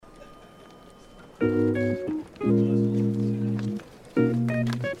And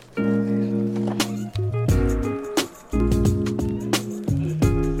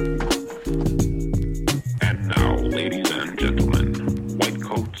now, ladies and gentlemen, white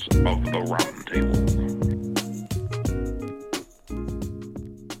coats of the round table.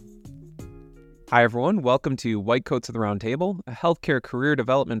 Hi, everyone. Welcome to White Coats of the Round Table, a healthcare career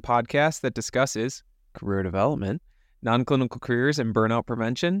development podcast that discusses career development, non-clinical careers, and burnout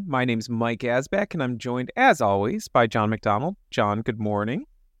prevention. My name's Mike Asbeck, and I'm joined, as always, by John McDonald. John, good morning.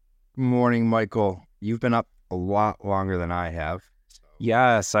 Good morning, Michael. You've been up a lot longer than I have.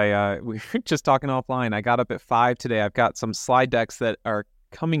 Yes, we were just talking offline. I got up at 5 today. I've got some slide decks that are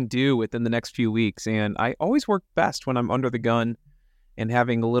coming due within the next few weeks, and I always work best when I'm under the gun and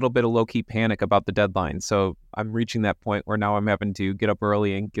having a little bit of low-key panic about the deadline. So I'm reaching that point where now I'm having to get up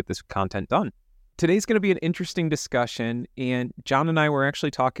early and get this content done. Today's going to be an interesting discussion, and John and I were actually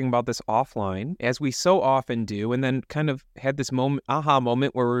talking about this offline, as we so often do, and then kind of had this aha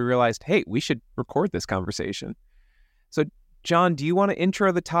moment where we realized, hey, we should record this conversation. So, John, do you want to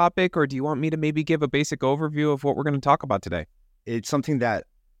intro the topic, or do you want me to maybe give a basic overview of what we're going to talk about today? It's something that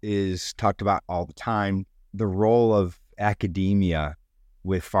is talked about all the time, the role of academia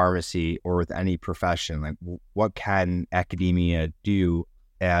with pharmacy or with any profession. Like, what can academia do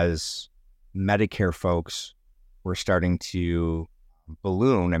as Medicare folks were starting to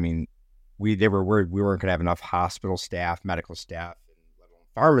balloon? I mean, they were worried we weren't going to have enough hospital staff, medical staff, and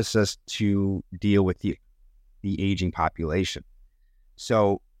pharmacists to deal with the aging population.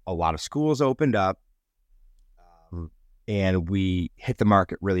 So a lot of schools opened up, and we hit the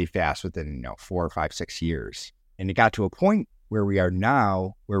market really fast within 4 or 5, 6 years. And it got to a point where we are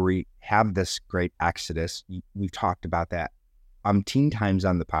now, where we have this great exodus. We've talked about that umpteen times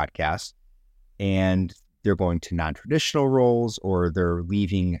on the podcast. And they're going to non-traditional roles, or they're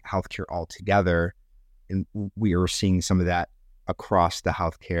leaving healthcare altogether. And we are seeing some of that across the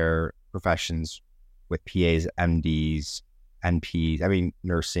healthcare professions with PAs, MDs, NPs,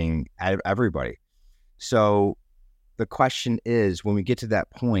 nursing, everybody. So the question is, when we get to that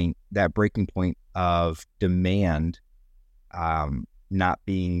point, that breaking point of demand not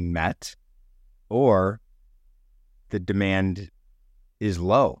being met, or the demand is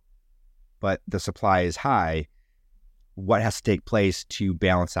low, but the supply is high, what has to take place to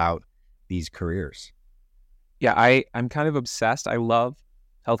balance out these careers? Yeah, I'm kind of obsessed. I love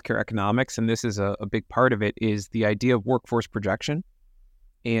healthcare economics, and this is a big part of it, is the idea of workforce projection.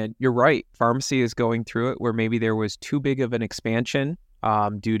 And you're right, pharmacy is going through it where maybe there was too big of an expansion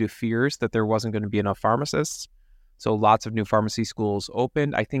due to fears that there wasn't going to be enough pharmacists. So lots of new pharmacy schools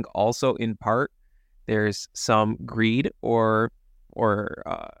opened. I think also in part there's some greed or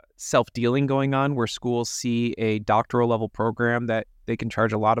self-dealing going on, where schools see a doctoral level program that they can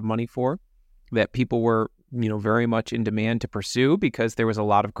charge a lot of money for, that people were very much in demand to pursue because there was a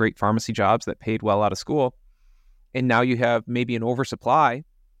lot of great pharmacy jobs that paid well out of school. And now you have maybe an oversupply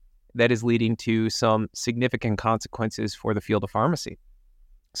that is leading to some significant consequences for the field of pharmacy.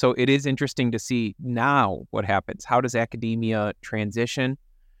 So it is interesting to see now what happens. How does academia transition?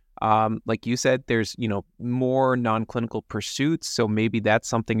 Like you said, there's, more non-clinical pursuits. So maybe that's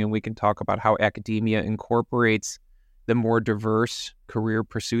something, and we can talk about how academia incorporates the more diverse career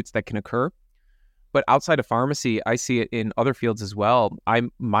pursuits that can occur. But outside of pharmacy, I see it in other fields as well.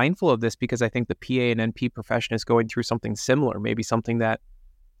 I'm mindful of this because I think the PA and NP profession is going through something similar, maybe something that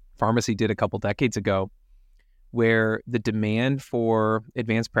pharmacy did a couple decades ago, where the demand for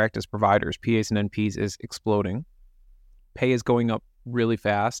advanced practice providers, PAs and NPs, is exploding. Pay is going up really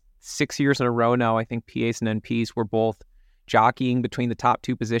fast. 6 years in a row now, I think PAs and NPs were both jockeying between the top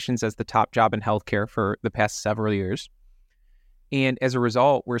 2 positions as the top job in healthcare for the past several years. And as a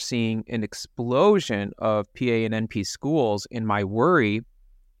result, we're seeing an explosion of PA and NP schools. And my worry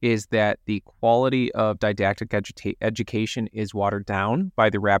is that the quality of didactic education is watered down by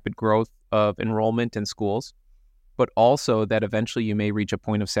the rapid growth of enrollment in schools, but also that eventually you may reach a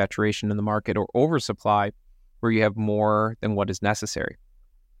point of saturation in the market or oversupply where you have more than what is necessary.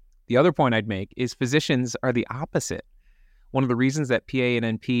 The other point I'd make is physicians are the opposite. One of the reasons that PA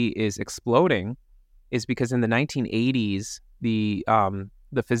and NP is exploding is because in the 1980s, the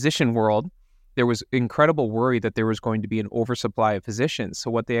physician world, there was incredible worry that there was going to be an oversupply of physicians.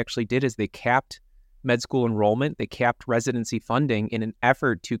 So what they actually did is they capped med school enrollment, they capped residency funding in an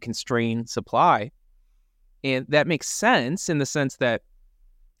effort to constrain supply. And that makes sense in the sense that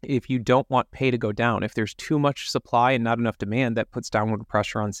if you don't want pay to go down, if there's too much supply and not enough demand, that puts downward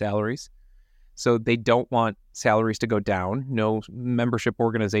pressure on salaries. So they don't want salaries to go down. No membership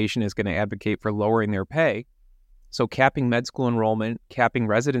organization is going to advocate for lowering their pay. So capping med school enrollment, capping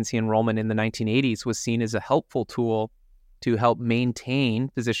residency enrollment in the 1980s was seen as a helpful tool to help maintain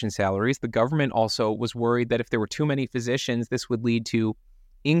physician salaries. The government also was worried that if there were too many physicians, this would lead to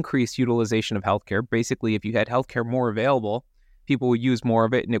increased utilization of healthcare. Basically, if you had healthcare more available, people would use more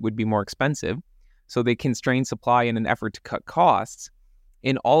of it and it would be more expensive. So they constrained supply in an effort to cut costs.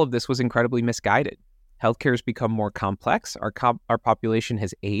 And all of this was incredibly misguided. Healthcare has become more complex. Our population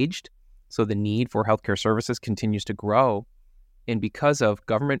has aged. So the need for healthcare services continues to grow. And because of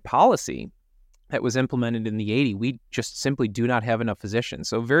government policy that was implemented in the 80s, we just simply do not have enough physicians.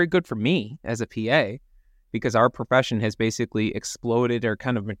 So very good for me as a PA, because our profession has basically exploded or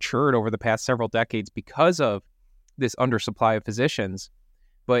kind of matured over the past several decades because of this undersupply of physicians.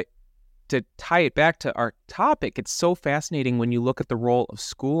 But to tie it back to our topic, it's so fascinating when you look at the role of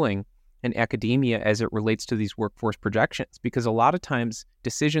schooling and academia as it relates to these workforce projections, because a lot of times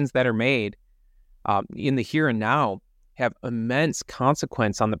decisions that are made in the here and now have immense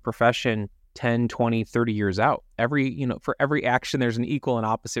consequence on the profession 10, 20, 30 years out. For every action, there's an equal and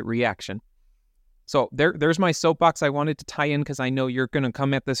opposite reaction. So there's my soapbox I wanted to tie in, because I know you're going to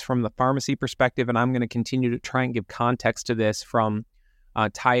come at this from the pharmacy perspective, and I'm going to continue to try and give context to this from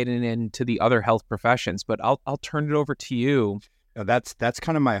tie it into the other health professions. But I'll turn it over to you. That's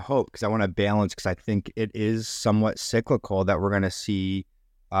kind of my hope, because I want to balance, because I think it is somewhat cyclical that we're going to see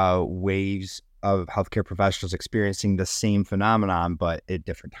waves of healthcare professionals experiencing the same phenomenon, but at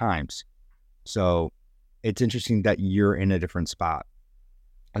different times. So it's interesting that you're in a different spot,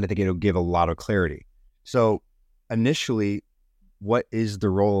 and I think it'll give a lot of clarity. So initially, what is the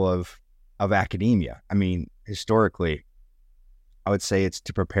role of academia? I mean, historically, I would say it's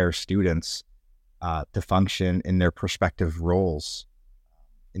to prepare students to function in their prospective roles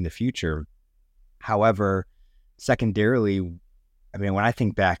in the future. However, secondarily, I mean, when I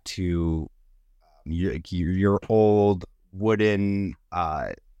think back to your old wooden,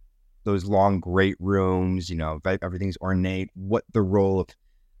 those long great rooms, everything's ornate, what the role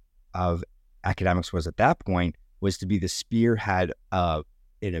of academics was at that point was to be the spearhead of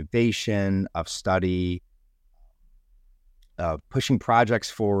innovation, of study, pushing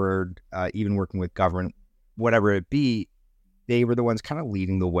projects forward, even working with government, whatever it be. They were the ones kind of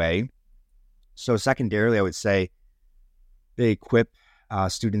leading the way. So secondarily, I would say they equip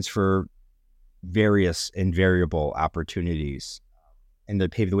students for various and variable opportunities, and they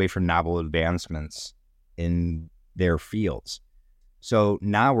pave the way for novel advancements in their fields. So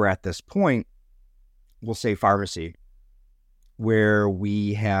now we're at this point, we'll say pharmacy, where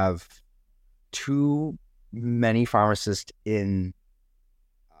we have too many pharmacists in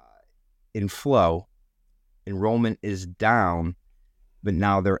flow. Enrollment is down, but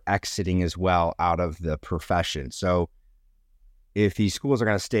now they're exiting as well out of the profession. So if these schools are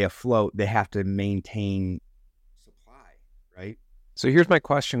going to stay afloat, they have to maintain supply, right? So here's my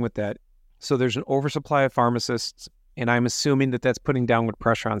question with that. So there's an oversupply of pharmacists, and I'm assuming that that's putting downward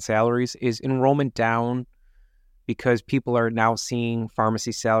pressure on salaries. Is enrollment down because people are now seeing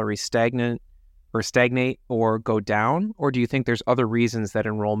pharmacy salaries stagnate or go down? Or do you think there's other reasons that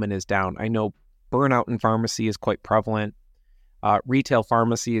enrollment is down? I know burnout in pharmacy is quite prevalent. Retail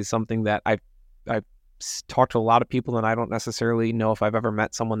pharmacy is something that I've talked to a lot of people, and I don't necessarily know if I've ever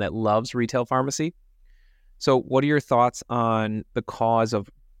met someone that loves retail pharmacy. So what are your thoughts on the cause of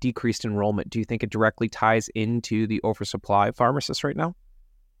decreased enrollment? Do you think it directly ties into the oversupply of pharmacists right now?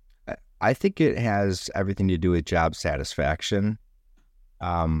 I think it has everything to do with job satisfaction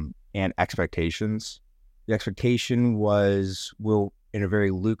and expectations. The expectation was, in a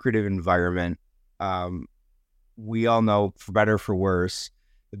very lucrative environment, we all know, for better or for worse,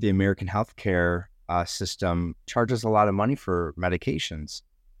 that the American healthcare system charges a lot of money for medications.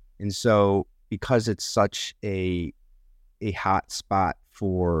 And so because it's such a hot spot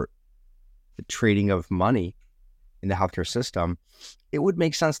for the trading of money in the healthcare system, it would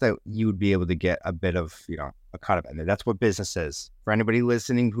make sense that you would be able to get a bit of, a cut of it. And that's what business is. For anybody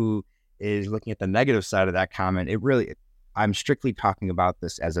listening who is looking at the negative side of that comment, I'm strictly talking about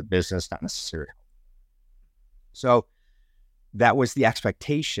this as a business, not necessarily. So that was the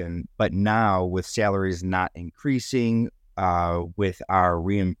expectation. But now, with salaries not increasing, with our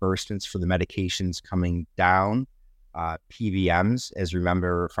reimbursements for the medications coming down, PBMs, as you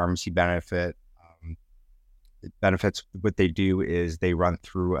remember, pharmacy benefits, what they do is they run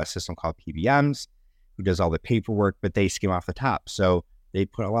through a system called PBMs, who does all the paperwork, but they skim off the top. So they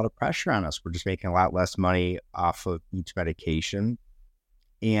put a lot of pressure on us. We're just making a lot less money off of each medication.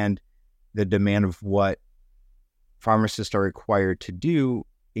 And the demand of what pharmacists are required to do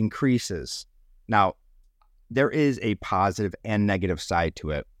increases. Now, there is a positive and negative side to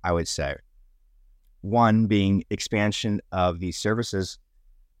it, I would say. One being expansion of these services,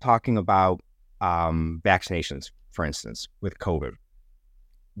 talking about vaccinations, for instance, with COVID.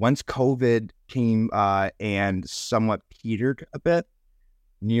 Once COVID came and somewhat petered a bit,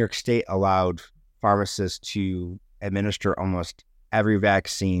 New York State allowed pharmacists to administer almost every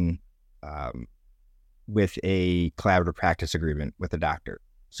vaccine with a collaborative practice agreement with a doctor.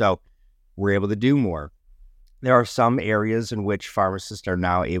 So we're able to do more. There are some areas in which pharmacists are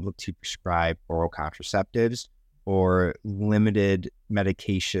now able to prescribe oral contraceptives or limited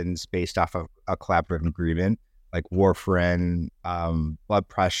medications based off of a collaborative agreement, like warfarin, blood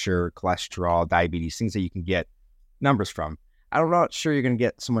pressure, cholesterol, diabetes, things that you can get numbers from. I'm not sure you're going to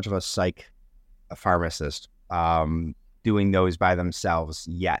get so much of a pharmacist doing those by themselves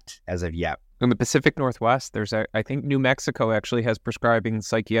as of yet. In the Pacific Northwest, I think New Mexico actually has prescribing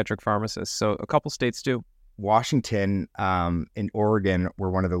psychiatric pharmacists. So a couple states do. Washington and Oregon were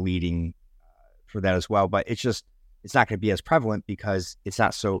one of the leading for that as well, but it's not going to be as prevalent because it's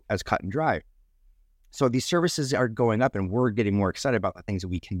not so as cut and dry. So these services are going up and we're getting more excited about the things that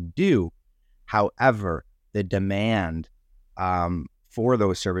we can do. However, the demand for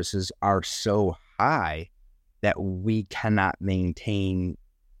those services are so high that we cannot maintain.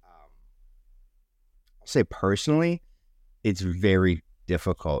 I'll say personally, it's very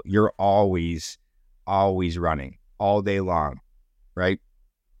difficult. You're always running all day long, right?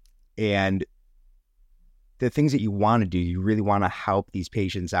 And the things that you want to do, you really want to help these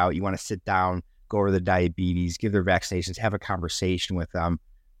patients out. You want to sit down, go over the diabetes, give their vaccinations, have a conversation with them.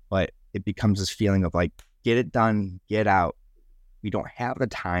 But it becomes this feeling of like, get it done, get out. We don't have the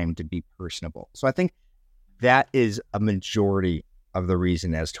time to be personable. So I think that is a majority of the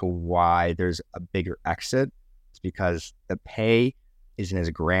reason as to why there's a bigger exit. It's because the pay isn't as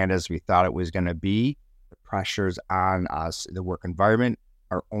grand as we thought it was going to be. The pressures on us, the work environment,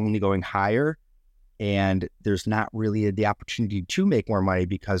 are only going higher. And there's not really the opportunity to make more money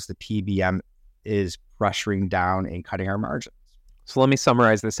because the PBM is pressuring down and cutting our margins. So let me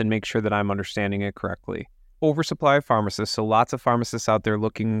summarize this and make sure that I'm understanding it correctly. Oversupply of pharmacists. So lots of pharmacists out there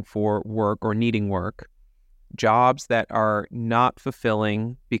looking for work or needing work. Jobs that are not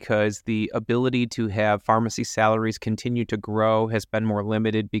fulfilling because the ability to have pharmacy salaries continue to grow has been more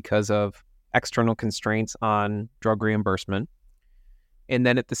limited because of external constraints on drug reimbursement. And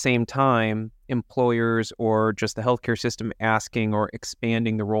then at the same time, employers or just the healthcare system asking or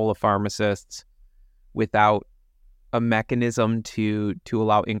expanding the role of pharmacists without a mechanism to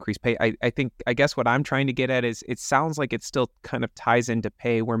allow increased pay. I guess what I'm trying to get at is it sounds like it still kind of ties into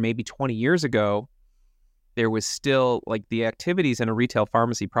pay where maybe 20 years ago, there was still like the activities in a retail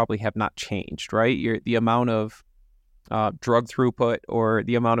pharmacy probably have not changed, right? The amount of drug throughput or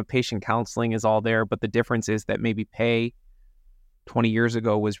the amount of patient counseling is all there. But the difference is that maybe pay 20 years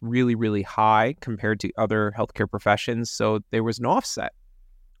ago was really, really high compared to other healthcare professions. So there was an offset.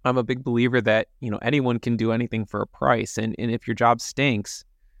 I'm a big believer that, anyone can do anything for a price. And if your job stinks,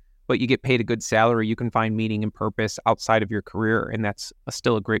 but you get paid a good salary, you can find meaning and purpose outside of your career. And that's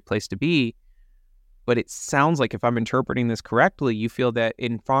still a great place to be. But it sounds like, if I'm interpreting this correctly, you feel that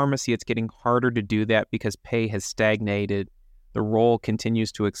in pharmacy, it's getting harder to do that because pay has stagnated. The role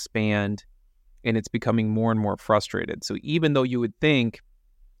continues to expand and it's becoming more and more frustrated. So even though you would think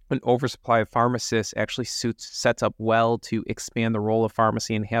an oversupply of pharmacists actually sets up well to expand the role of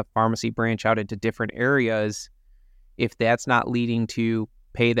pharmacy and have pharmacy branch out into different areas, if that's not leading to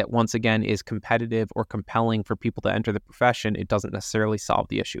pay that once again is competitive or compelling for people to enter the profession, it doesn't necessarily solve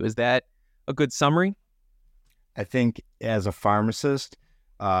the issue. Is that a good summary? I think as a pharmacist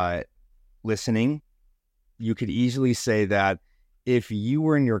listening, you could easily say that if you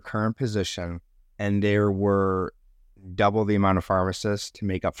were in your current position and there were double the amount of pharmacists to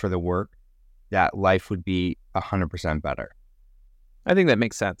make up for the work, that life would be 100% better. I think that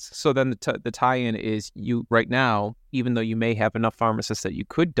makes sense. So then the tie-in is you right now, even though you may have enough pharmacists that you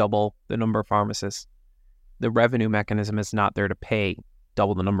could double the number of pharmacists, the revenue mechanism is not there to pay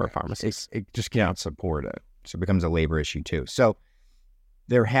double the number of pharmacists. It just can't support it. So it becomes a labor issue too. So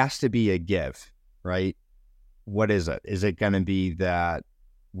there has to be a give, right? What is it? Is it going to be that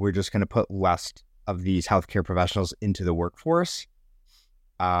we're just going to put less of these healthcare professionals into the workforce?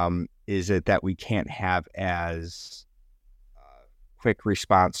 Is it that we can't have as quick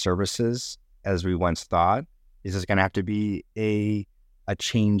response services as we once thought? Is this going to have to be a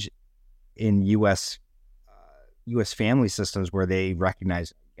change in U.S. family systems where they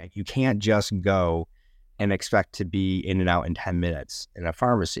recognize you can't just go and expect to be in and out in 10 minutes in a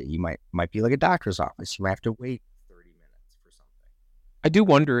pharmacy? You might be like a doctor's office. You might have to wait 30 minutes for something. I do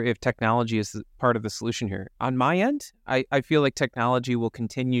wonder if technology is part of the solution here. On my end, I feel like technology will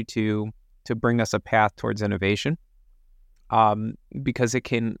continue to to bring us a path towards innovation, because it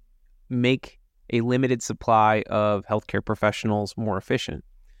can make a limited supply of healthcare professionals more efficient.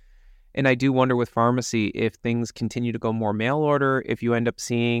 And I do wonder with pharmacy, if things continue to go more mail order, if you end up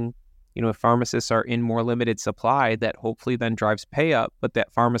seeing, if pharmacists are in more limited supply, that hopefully then drives pay up, but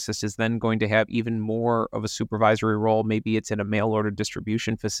that pharmacist is then going to have even more of a supervisory role. Maybe it's in a mail order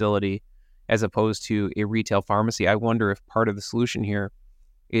distribution facility as opposed to a retail pharmacy. I wonder if part of the solution here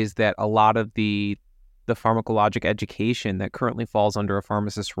is that a lot of the pharmacologic education that currently falls under a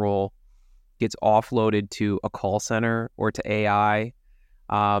pharmacist role gets offloaded to a call center or to AI,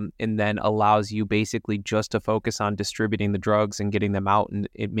 and then allows you basically just to focus on distributing the drugs and getting them out. And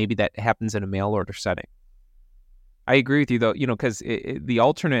maybe that happens in a mail order setting. I agree with you, though, because the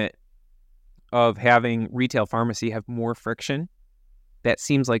alternate of having retail pharmacy have more friction, that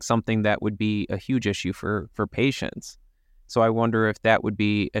seems like something that would be a huge issue for patients. So I wonder if that would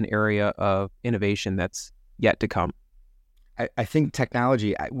be an area of innovation that's yet to come. I think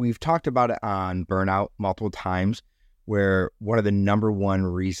technology, we've talked about it on burnout multiple times, where one of the number one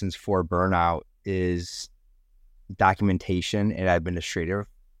reasons for burnout is documentation and administrative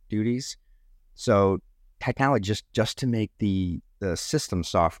duties. So technology, just to make the system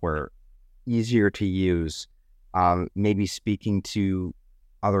software easier to use, maybe speaking to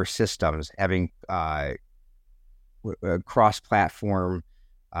other systems, having cross-platform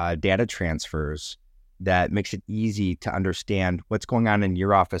data transfers that makes it easy to understand what's going on in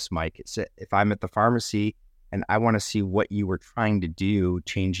your office, Mike. If I'm at the pharmacy and I want to see what you were trying to do,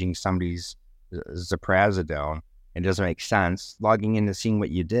 changing somebody's Ziprasidone, and it doesn't make sense, logging in and seeing what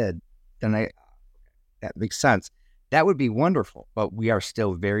you did, then that makes sense. That would be wonderful, but we are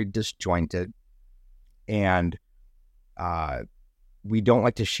still very disjointed, and we don't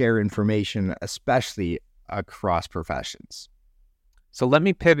like to share information, especially across professions. So let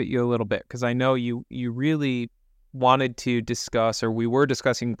me pivot you a little bit, because I know you really wanted to discuss, or we were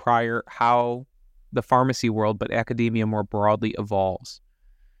discussing prior, how the pharmacy world, but academia more broadly, evolves.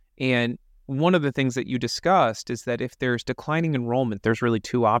 And one of the things that you discussed is that if there's declining enrollment, there's really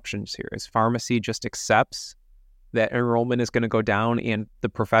two options here. Is pharmacy just accepts that enrollment is going to go down and the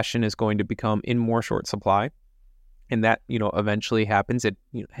profession is going to become in more short supply, and that eventually happens. It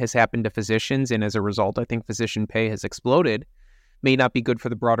has happened to physicians, and as a result, I think physician pay has exploded. May not be good for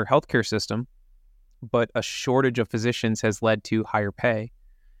the broader healthcare system, but a shortage of physicians has led to higher pay.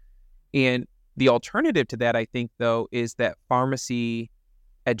 And the alternative to that, I think, though, is that pharmacy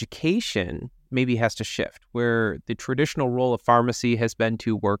education maybe has to shift, where the traditional role of pharmacy has been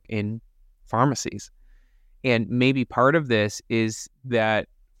to work in pharmacies. And maybe part of this is that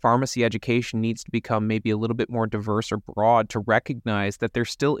pharmacy education needs to become maybe a little bit more diverse or broad, to recognize that there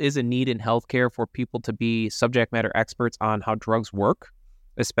still is a need in healthcare for people to be subject matter experts on how drugs work,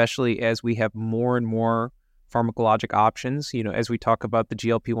 especially as we have more and more pharmacologic options, as we talk about the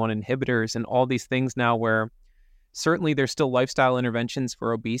GLP-1 inhibitors and all these things now, where certainly there's still lifestyle interventions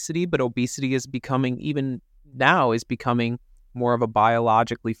for obesity, but obesity is becoming more of a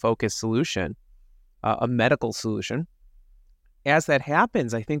biologically focused solution, a medical solution. As that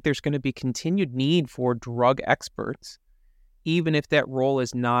happens, I think there's going to be continued need for drug experts, even if that role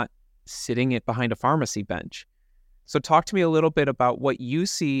is not sitting behind a pharmacy bench. So talk to me a little bit about what you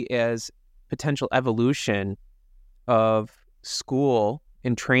see as potential evolution of school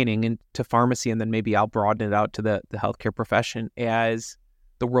and training into pharmacy, and then maybe I'll broaden it out to the healthcare profession as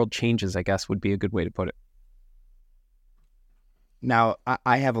the world changes, I guess would be a good way to put it. Now,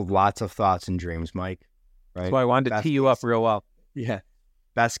 I have lots of thoughts and dreams, Mike. Right? That's why I wanted to tee you up real well. Yeah.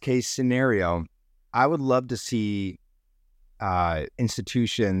 Best case scenario, I would love to see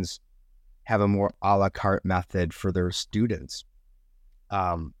institutions have a more a la carte method for their students.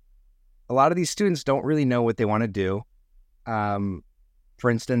 A lot of these students don't really know what they want to do. For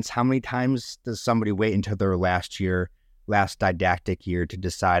instance, how many times does somebody wait until their last didactic year to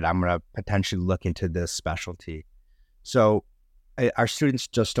decide, I'm going to potentially look into this specialty? So our students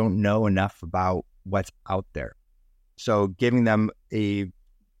just don't know enough about what's out there. So giving them a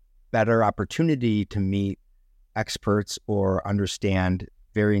better opportunity to meet experts or understand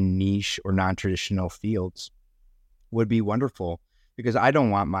very niche or non-traditional fields would be wonderful, because I don't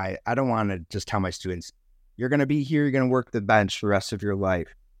want to just tell my students, you're going to be here, you're going to work the bench for the rest of your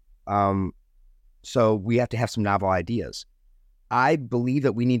life. So we have to have some novel ideas. I believe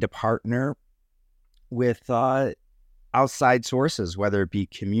that we need to partner with outside sources, whether it be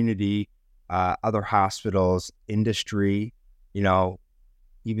community, other hospitals, industry.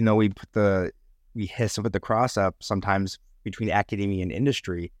 Even though we put the cross up sometimes between academia and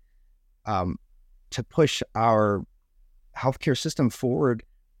industry, to push our healthcare system forward,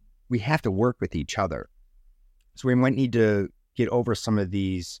 we have to work with each other. So we might need to get over some of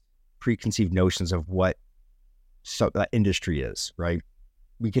these preconceived notions of what industry is, right?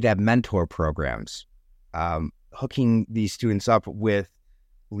 We could have mentor programs, hooking these students up with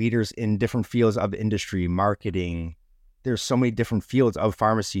leaders in different fields of industry, marketing. There's so many different fields of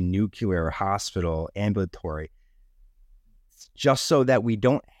pharmacy, nuclear, hospital, ambulatory, just so that we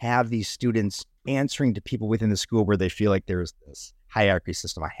don't have these students answering to people within the school where they feel like there's this hierarchy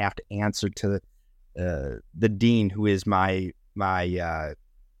system. I have to answer to the dean, who is my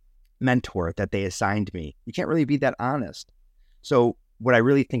mentor that they assigned me. You can't really be that honest. So what I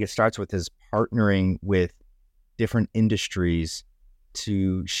really think it starts with is partnering with different industries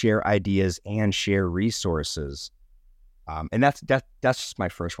to share ideas and share resources. And that's just my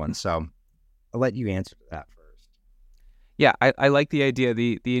first one. So I'll let you answer that first. Yeah, I like the idea.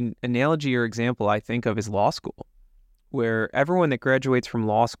 The analogy or example I think of is law school, where everyone that graduates from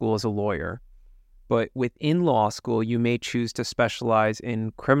law school is a lawyer. But within law school, you may choose to specialize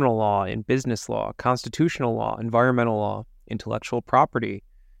in criminal law, in business law, constitutional law, environmental law, intellectual property,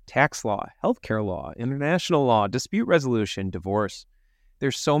 tax law, healthcare law, international law, dispute resolution, divorce.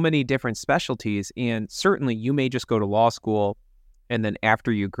 There's so many different specialties, and certainly you may just go to law school, and then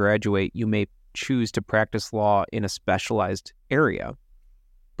after you graduate, you may choose to practice law in a specialized area.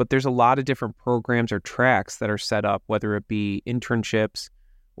 But there's a lot of different programs or tracks that are set up, whether it be internships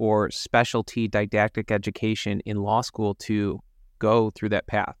or specialty didactic education in law school to go through that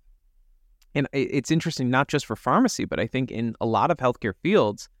path. And it's interesting, not just for pharmacy, but I think in a lot of healthcare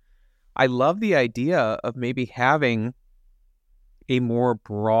fields, I love the idea of maybe having a more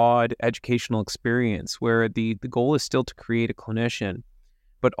broad educational experience where the goal is still to create a clinician,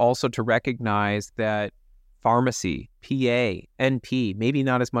 but also to recognize that pharmacy, PA, NP, maybe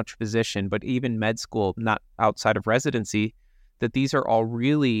not as much physician, but even med school, not outside of residency, that these are all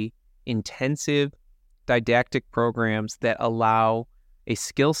really intensive didactic programs that allow a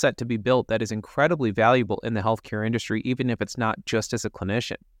skill set to be built that is incredibly valuable in the healthcare industry, even if it's not just as a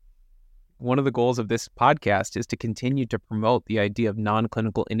clinician. One of the goals of this podcast is to continue to promote the idea of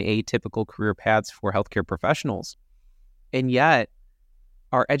non-clinical and atypical career paths for healthcare professionals. And yet,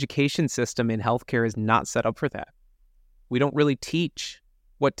 our education system in healthcare is not set up for that. We don't really teach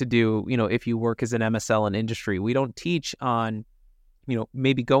what to do, if you work as an MSL in industry. We don't teach on,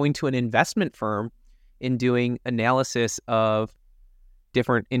 maybe going to an investment firm and doing analysis of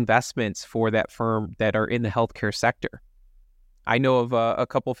different investments for that firm that are in the healthcare sector. I know of a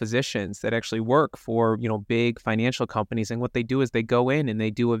couple physicians that actually work for, big financial companies. And what they do is they go in and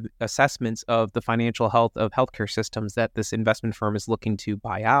they do assessments of the financial health of healthcare systems that this investment firm is looking to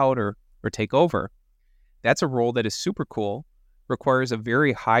buy out or take over. That's a role that is super cool, requires a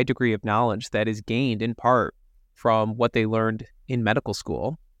very high degree of knowledge that is gained in part from what they learned in medical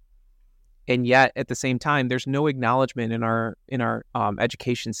school. And yet, at the same time, there's no acknowledgement in our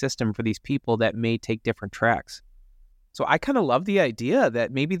education system for these people that may take different tracks. So I kind of love the idea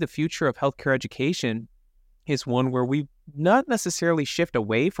that maybe the future of healthcare education is one where we not necessarily shift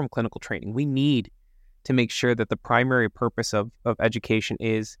away from clinical training. We need to make sure that the primary purpose of education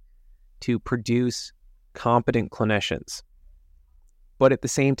is to produce competent clinicians. But at the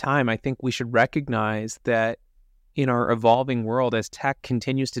same time, I think we should recognize that in our evolving world, as tech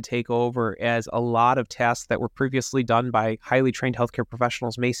continues to take over, as a lot of tasks that were previously done by highly trained healthcare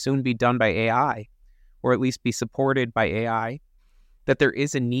professionals may soon be done by AI, or at least be supported by AI, that there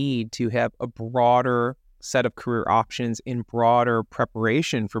is a need to have a broader set of career options in broader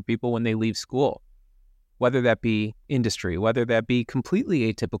preparation for people when they leave school, whether that be industry, whether that be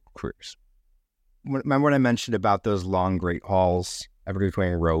completely atypical careers. Remember when I mentioned about those long, great halls, everybody's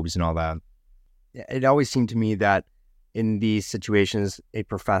wearing robes and all that? It always seemed to me that in these situations, a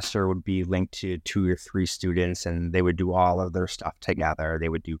professor would be linked to 2 or 3 students, and they would do all of their stuff together. They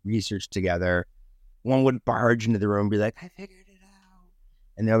would do research together. One would barge into the room and be like, I figured it out.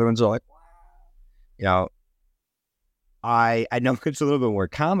 And the other ones are like, wow. I know it's a little bit more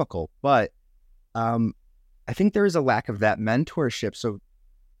comical, but I think there is a lack of that mentorship. So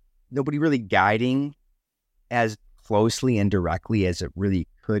nobody really guiding as closely and directly as it really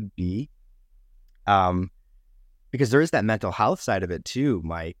could be. Because there is that mental health side of it too,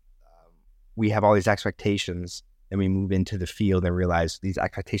 Mike. We have all these expectations, and we move into the field and realize these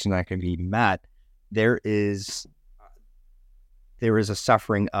expectations aren't going to be met. There is a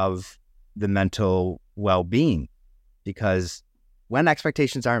suffering of the mental well-being, because when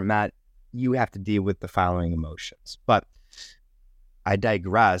expectations aren't met, you have to deal with the following emotions. But I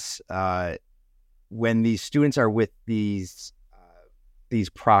digress. When these students are with these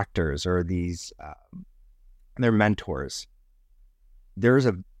proctors or these their mentors, there's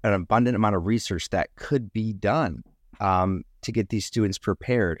a an abundant amount of research that could be done to get these students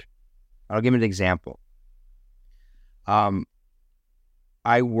prepared. I'll give you an example.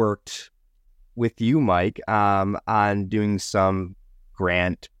 I worked with you, Mike, on doing some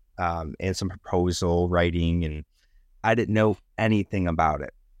grant and some proposal writing, and I didn't know anything about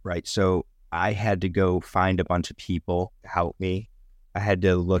it, right? So I had to go find a bunch of people to help me. I had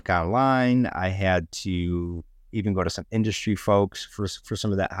to look online. I had to even go to some industry folks for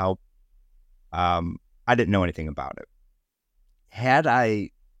some of that help. I didn't know anything about it. Had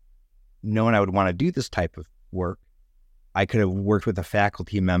I known I would want to do this type of work, I could have worked with a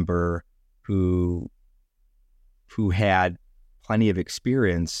faculty member who had plenty of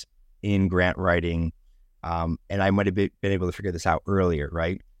experience in grant writing, and I might have been able to figure this out earlier,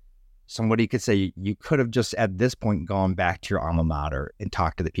 right? Somebody could say you could have just at this point gone back to your alma mater and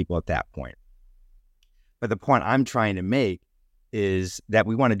talked to the people at that point. But the point I'm trying to make is that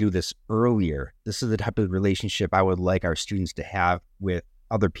we want to do this earlier. This is the type of relationship I would like our students to have with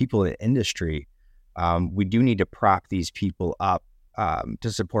other people in the industry. We do need to prop these people up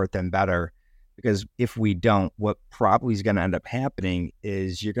to support them better, because if we don't, what probably is going to end up happening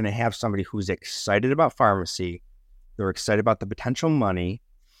is you're going to have somebody who's excited about pharmacy, they're excited about the potential money,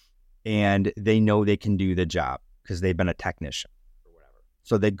 and they know they can do the job because they've been a technician or whatever.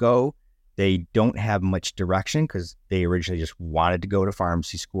 So they go, they don't have much direction because they originally just wanted to go to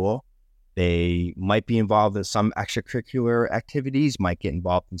pharmacy school. They might be involved in some extracurricular activities, might get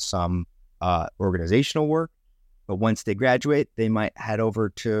involved in some organizational work. But once they graduate, they might head over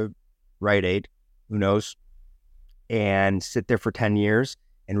to Rite Aid, who knows, and sit there for 10 years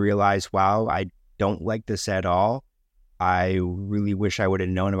and realize, wow, I don't like this at all. I really wish I would have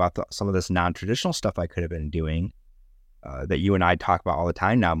known about some of this non-traditional stuff I could have been doing that you and I talk about all the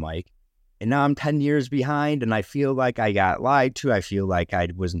time now, Mike. And now I'm 10 years behind, and I feel like I got lied to. I feel like I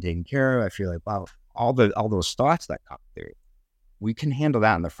wasn't taken care of. I feel like, wow, all those thoughts that come through. We can handle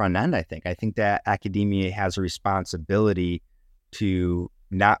that on the front end, I think. I think that academia has a responsibility to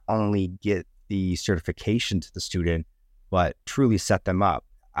not only get the certification to the student, but truly set them up.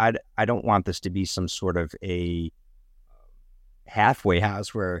 I don't want this to be some sort of a halfway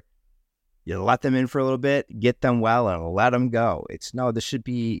house where you let them in for a little bit, get them well, and let them go. This should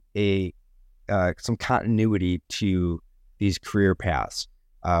be some continuity to these career paths.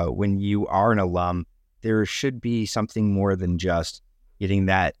 When you are an alum, there should be something more than just getting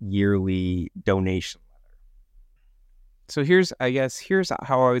that yearly donation letter. So here's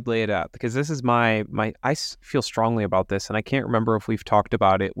how I would lay it out, because this is I feel strongly about this, and I can't remember if we've talked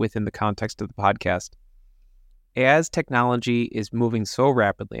about it within the context of the podcast. As technology is moving so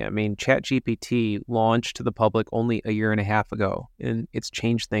rapidly, I mean, ChatGPT launched to the public only a year and a half ago, and it's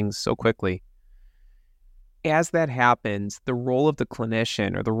changed things so quickly. As that happens, the role of the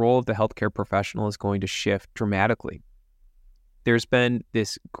clinician or the role of the healthcare professional is going to shift dramatically. There's been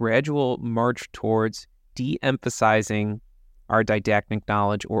this gradual march towards de-emphasizing our didactic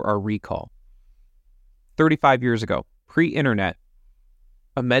knowledge or our recall. 35 years ago, pre-internet,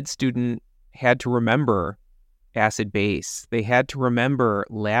 a med student had to remember acid base. They had to remember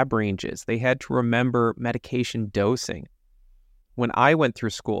lab ranges. They had to remember medication dosing. When I went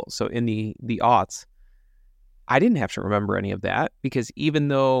through school, so in the aughts, I didn't have to remember any of that, because even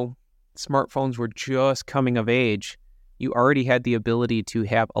though smartphones were just coming of age, you already had the ability to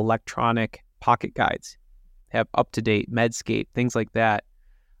have electronic pocket guides, have up-to-date Medscape, things like that,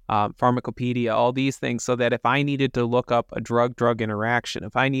 Pharmacopedia, all these things, so that if I needed to look up a drug-drug interaction,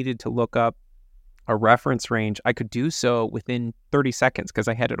 if I needed to look up a reference range, I could do so within 30 seconds because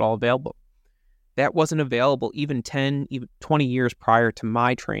I had it all available. That wasn't available even 10, even 20 years prior to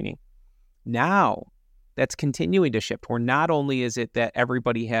my training. Now, that's continuing to shift, where not only is it that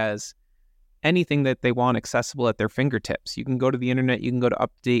everybody has anything that they want accessible at their fingertips. You can go to the internet, you can go to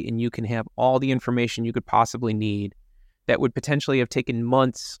UpDate, and you can have all the information you could possibly need that would potentially have taken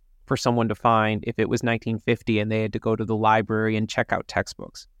months for someone to find if it was 1950 and they had to go to the library and check out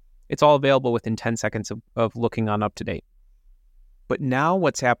textbooks. It's all available within 10 seconds of looking on UpToDate. But now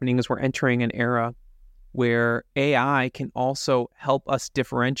what's happening is we're entering an era where AI can also help us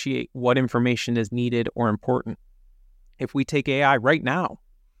differentiate what information is needed or important. If we take AI right now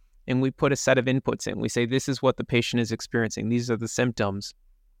and we put a set of inputs in, we say, this is what the patient is experiencing, these are the symptoms,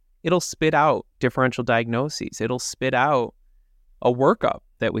 it'll spit out differential diagnoses. It'll spit out a workup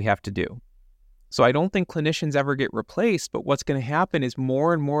that we have to do. So I don't think clinicians ever get replaced, but what's going to happen is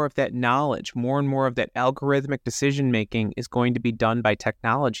more and more of that knowledge, more and more of that algorithmic decision-making is going to be done by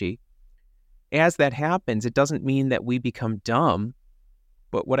technology. As that happens, it doesn't mean that we become dumb.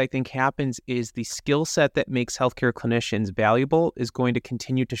 But what I think happens is the skill set that makes healthcare clinicians valuable is going to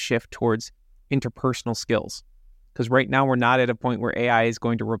continue to shift towards interpersonal skills. Because right now we're not at a point where AI is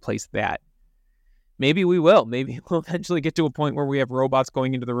going to replace that. Maybe we will. Maybe we'll eventually get to a point where we have robots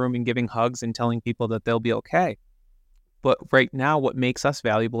going into the room and giving hugs and telling people that they'll be okay. But right now, what makes us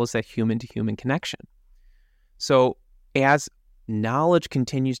valuable is that human-to-human connection. So as knowledge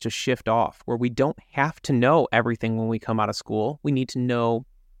continues to shift off, where we don't have to know everything when we come out of school, we need to know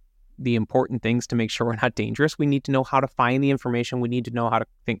the important things to make sure we're not dangerous. We need to know how to find the information. We need to know how to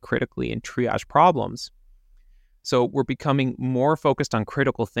think critically and triage problems. So we're becoming more focused on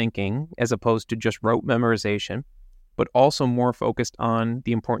critical thinking as opposed to just rote memorization, but also more focused on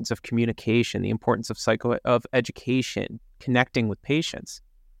the importance of communication, the importance of education, connecting with patients.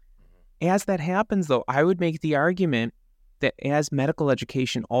 As that happens, though, I would make the argument that as medical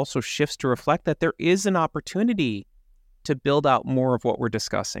education also shifts to reflect that, there is an opportunity to build out more of what we're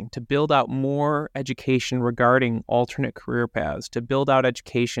discussing, to build out more education regarding alternate career paths, to build out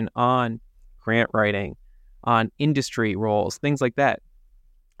education on grant writing, on industry roles, things like that.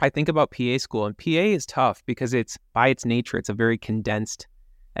 I think about PA school, and PA is tough because it's, by its nature, it's a very condensed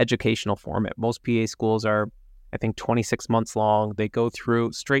educational format. Most PA schools are, I think, 26 months long. They go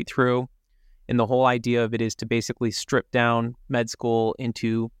straight through, and the whole idea of it is to basically strip down med school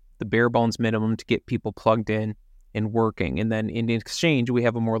into the bare bones minimum to get people plugged in and working. And then in exchange, we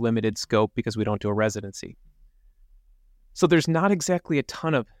have a more limited scope because we don't do a residency. So there's not exactly a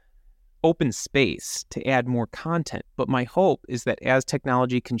ton of open space to add more content. But my hope is that as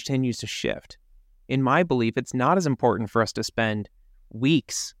technology continues to shift, in my belief, it's not as important for us to spend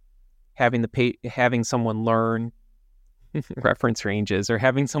weeks having someone learn reference ranges or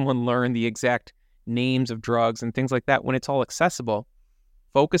having someone learn the exact names of drugs and things like that when it's all accessible.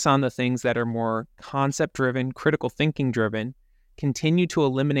 Focus on the things that are more concept-driven, critical thinking-driven, continue to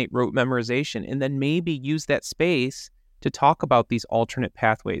eliminate rote memorization, and then maybe use that space to talk about these alternate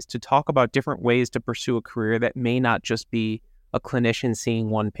pathways, to talk about different ways to pursue a career that may not just be a clinician seeing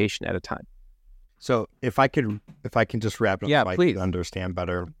one patient at a time. So if I can just wrap it up, Yeah, so I please. can understand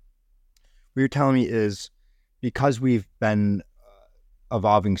better. What you're telling me is because we've been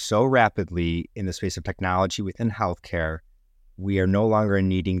evolving so rapidly in the space of technology within healthcare, we are no longer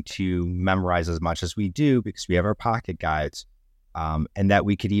needing to memorize as much as we do because we have our pocket guides. And that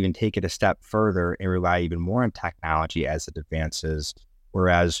we could even take it a step further and rely even more on technology as it advances.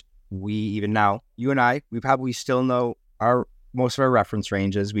 Whereas we, even now, you and I, we probably still know most of our reference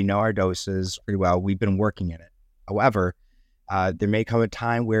ranges. We know our doses pretty well. We've been working in it. However, there may come a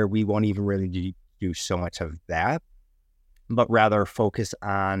time where we won't even really do so much of that, but rather focus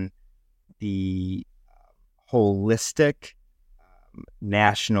on the holistic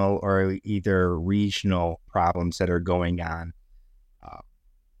national or either regional problems that are going on.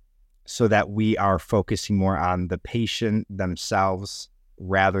 So that we are focusing more on the patient themselves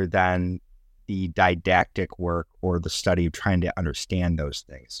rather than the didactic work or the study of trying to understand those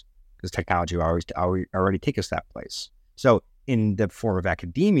things, because technology will already take us that place. So in the form of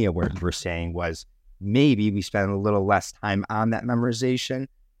academia, what we're saying was maybe we spend a little less time on that memorization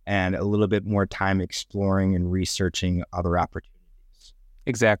and a little bit more time exploring and researching other opportunities.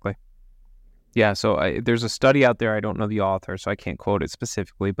 Exactly. Yeah, so there's a study out there, I don't know the author, so I can't quote it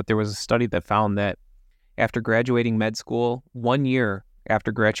specifically, but there was a study that found that after graduating med school, 1 year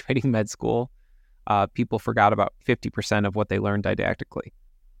after graduating med school, people forgot about 50% of what they learned didactically.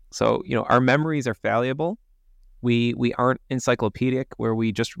 So, our memories are fallible. We aren't encyclopedic where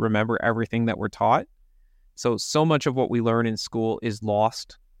we just remember everything that we're taught. So much of what we learn in school is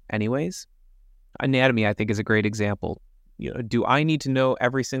lost anyways. Anatomy, I think, is a great example. Do I need to know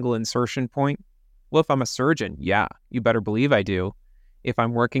every single insertion point? Well, if I'm a surgeon, yeah, you better believe I do. If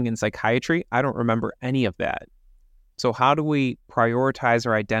I'm working in psychiatry, I don't remember any of that. So how do we prioritize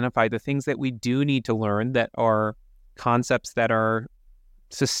or identify the things that we do need to learn that are concepts that are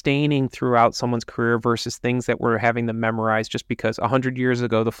sustaining throughout someone's career versus things that we're having them memorize just because 100 years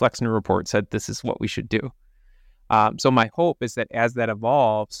ago, the Flexner Report said this is what we should do. So my hope is that as that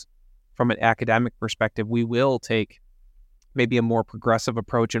evolves from an academic perspective, we will take maybe a more progressive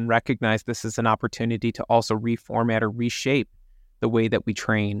approach and recognize this is an opportunity to also reformat or reshape the way that we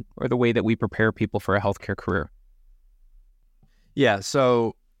train or the way that we prepare people for a healthcare career. Yeah,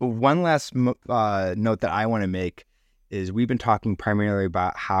 so one last note that I want to make is we've been talking primarily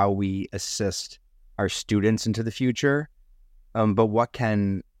about how we assist our students into the future, but what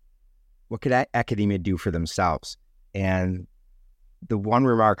could academia do for themselves? And the one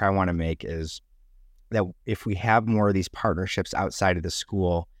remark I want to make is that if we have more of these partnerships outside of the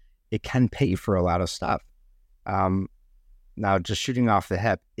school, it can pay for a lot of stuff. Now, just shooting off the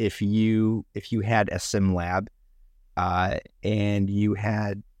hip, if you had a sim lab and you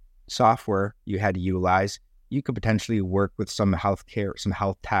had software you had to utilize, you could potentially work with some health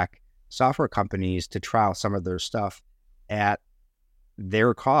tech software companies to trial some of their stuff at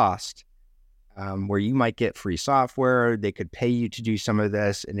their cost, where you might get free software. They could pay you to do some of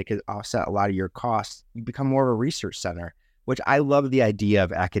this, and it could offset a lot of your costs. You become more of a research center, which I love the idea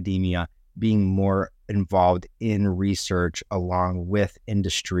of academia being more involved in research along with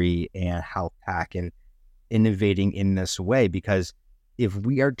industry and health tech and innovating in this way. Because if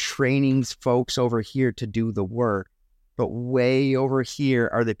we are training folks over here to do the work, but way over here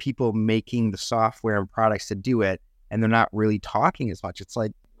are the people making the software and products to do it, and they're not really talking as much, it's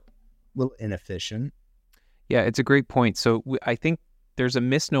like a little inefficient. Yeah, it's a great point. So I think there's a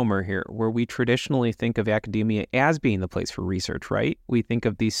misnomer here where we traditionally think of academia as being the place for research, right? We think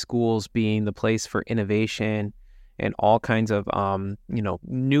of these schools being the place for innovation and all kinds of,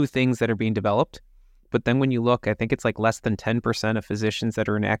 new things that are being developed. But then when you look, I think it's like less than 10% of physicians that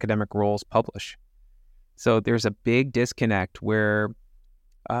are in academic roles publish. So there's a big disconnect where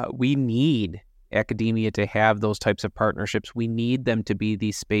we need academia to have those types of partnerships. We need them to be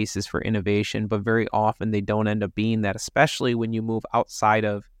these spaces for innovation, but very often they don't end up being that, especially when you move outside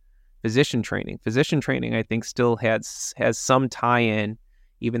of physician training. Physician training, I think, still has some tie-in,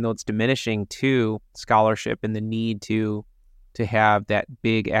 even though it's diminishing, to scholarship and the need to have that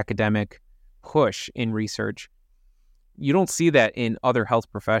big academic push in research. You don't see that in other health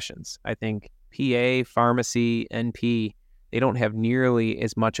professions. I think PA, pharmacy, NP, they don't have nearly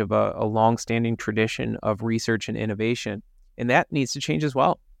as much of a long-standing tradition of research and innovation, and that needs to change as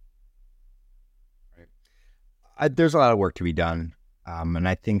well. Right. There's a lot of work to be done, and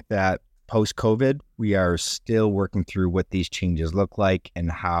I think that post-COVID, we are still working through what these changes look like and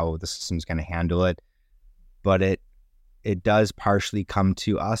how the system's going to handle it. But it does partially come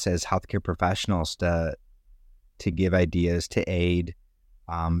to us as healthcare professionals to give ideas, to aid,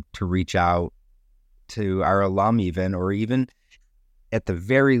 to reach out to our alum or even at the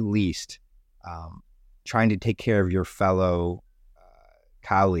very least, trying to take care of your fellow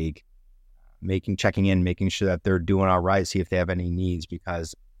colleague, checking in, making sure that they're doing all right, see if they have any needs,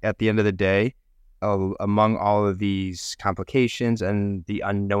 because at the end of the day, among all of these complications and the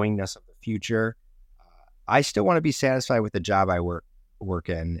unknowingness of the future, I still want to be satisfied with the job I work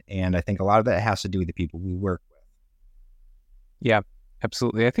in. And I think a lot of that has to do with the people we work with. Yeah,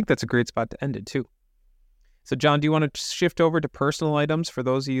 absolutely. I think that's a great spot to end it too. So John, do you want to shift over to personal items? For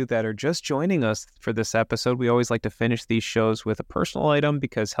those of you that are just joining us for this episode, we always like to finish these shows with a personal item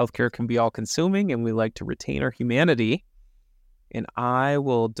because healthcare can be all consuming and we like to retain our humanity. And I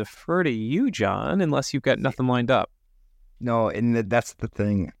will defer to you, John, unless you've got nothing lined up. No, and that's the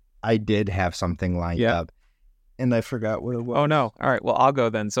thing. I did have something lined up and I forgot what it was. Oh no. All right. Well, I'll go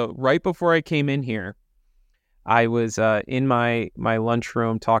then. So right before I came in here, I was in my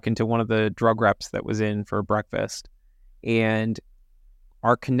lunchroom talking to one of the drug reps that was in for breakfast, and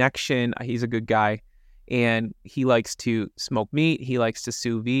our connection, he's a good guy, and he likes to smoke meat. He likes to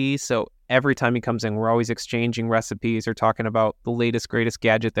sous vide. So every time he comes in, we're always exchanging recipes or talking about the latest, greatest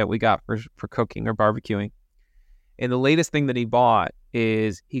gadget that we got for cooking or barbecuing. And the latest thing that he bought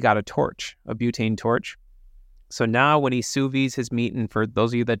is he got a torch, a butane torch. So now when he sous vides his meat, and for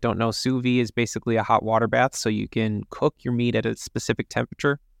those of you that don't know, sous vide is basically a hot water bath, so you can cook your meat at a specific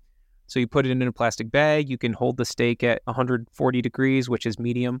temperature. So you put it in a plastic bag, you can hold the steak at 140 degrees, which is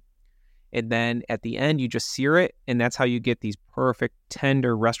medium. And then at the end, you just sear it, and that's how you get these perfect,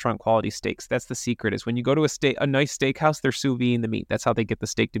 tender restaurant quality steaks. That's the secret, is when you go to a nice steakhouse, they're sous videing the meat. That's how they get the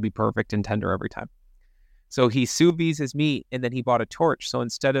steak to be perfect and tender every time. So he sous vides his meat, and then he bought a torch. So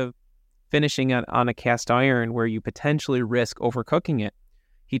instead of finishing it on a cast iron where you potentially risk overcooking it,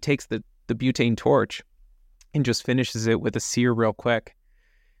 he takes the butane torch and just finishes it with a sear real quick.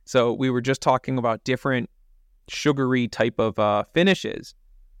 So we were just talking about different sugary type of finishes.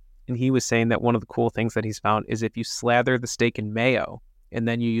 And he was saying that one of the cool things that he's found is if you slather the steak in mayo and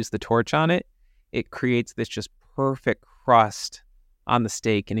then you use the torch on it, it creates this just perfect crust on the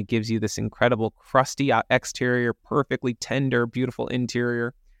steak. And it gives you this incredible crusty exterior, perfectly tender, beautiful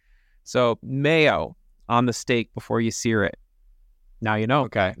interior. So mayo on the steak before you sear it. Now you know.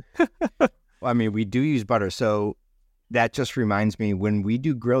 Okay. Well, I mean, we do use butter. So that just reminds me, when we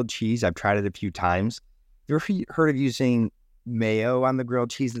do grilled cheese, I've tried it a few times. You ever heard of using mayo on the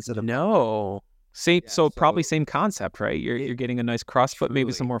grilled cheese instead of... No. So probably same concept, right? You're getting a nice crust, but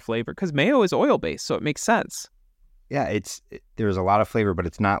maybe some more flavor. Because mayo is oil-based, so it makes sense. Yeah, there's a lot of flavor, but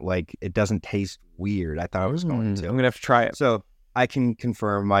it's not like... It doesn't taste weird. I thought it was going to. I'm going to have to try it. So... I can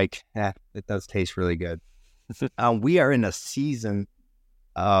confirm, Mike, it does taste really good. We are in a season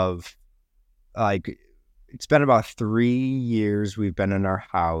of like, it's been about 3 years we've been in our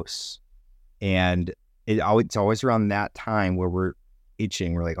house, and it's always around that time where we're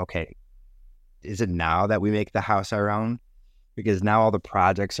itching. We're like, okay, is it now that we make the house our own? Because now all the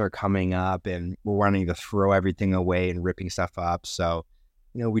projects are coming up and we're wanting to throw everything away and ripping stuff up. So,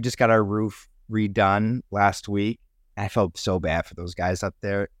 we just got our roof redone last week. I felt so bad for those guys up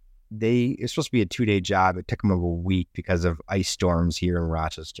there. It's supposed to be a 2-day job. It took them over a week because of ice storms here in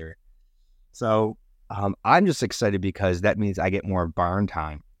Rochester. So I'm just excited because that means I get more barn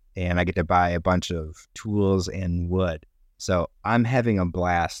time and I get to buy a bunch of tools and wood. So I'm having a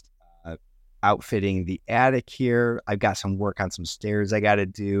blast outfitting the attic here. I've got some work on some stairs I got to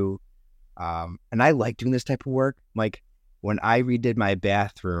do. And I like doing this type of work. Like when I redid my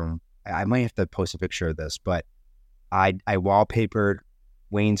bathroom, I might have to post a picture of this, but I wallpapered,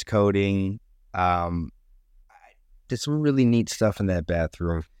 wainscoting, did some really neat stuff in that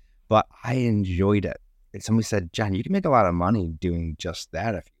bathroom, but I enjoyed it. And somebody said, John, you can make a lot of money doing just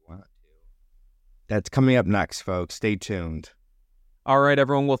that if you want to. That's coming up next, folks. Stay tuned. All right,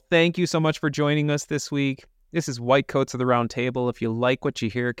 everyone. Well, thank you so much for joining us this week. This is White Coats of the Round Table. If you like what you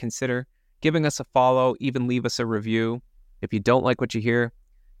hear, consider giving us a follow, even leave us a review. If you don't like what you hear,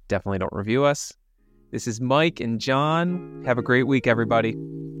 definitely don't review us. This is Mike and John. Have a great week, everybody.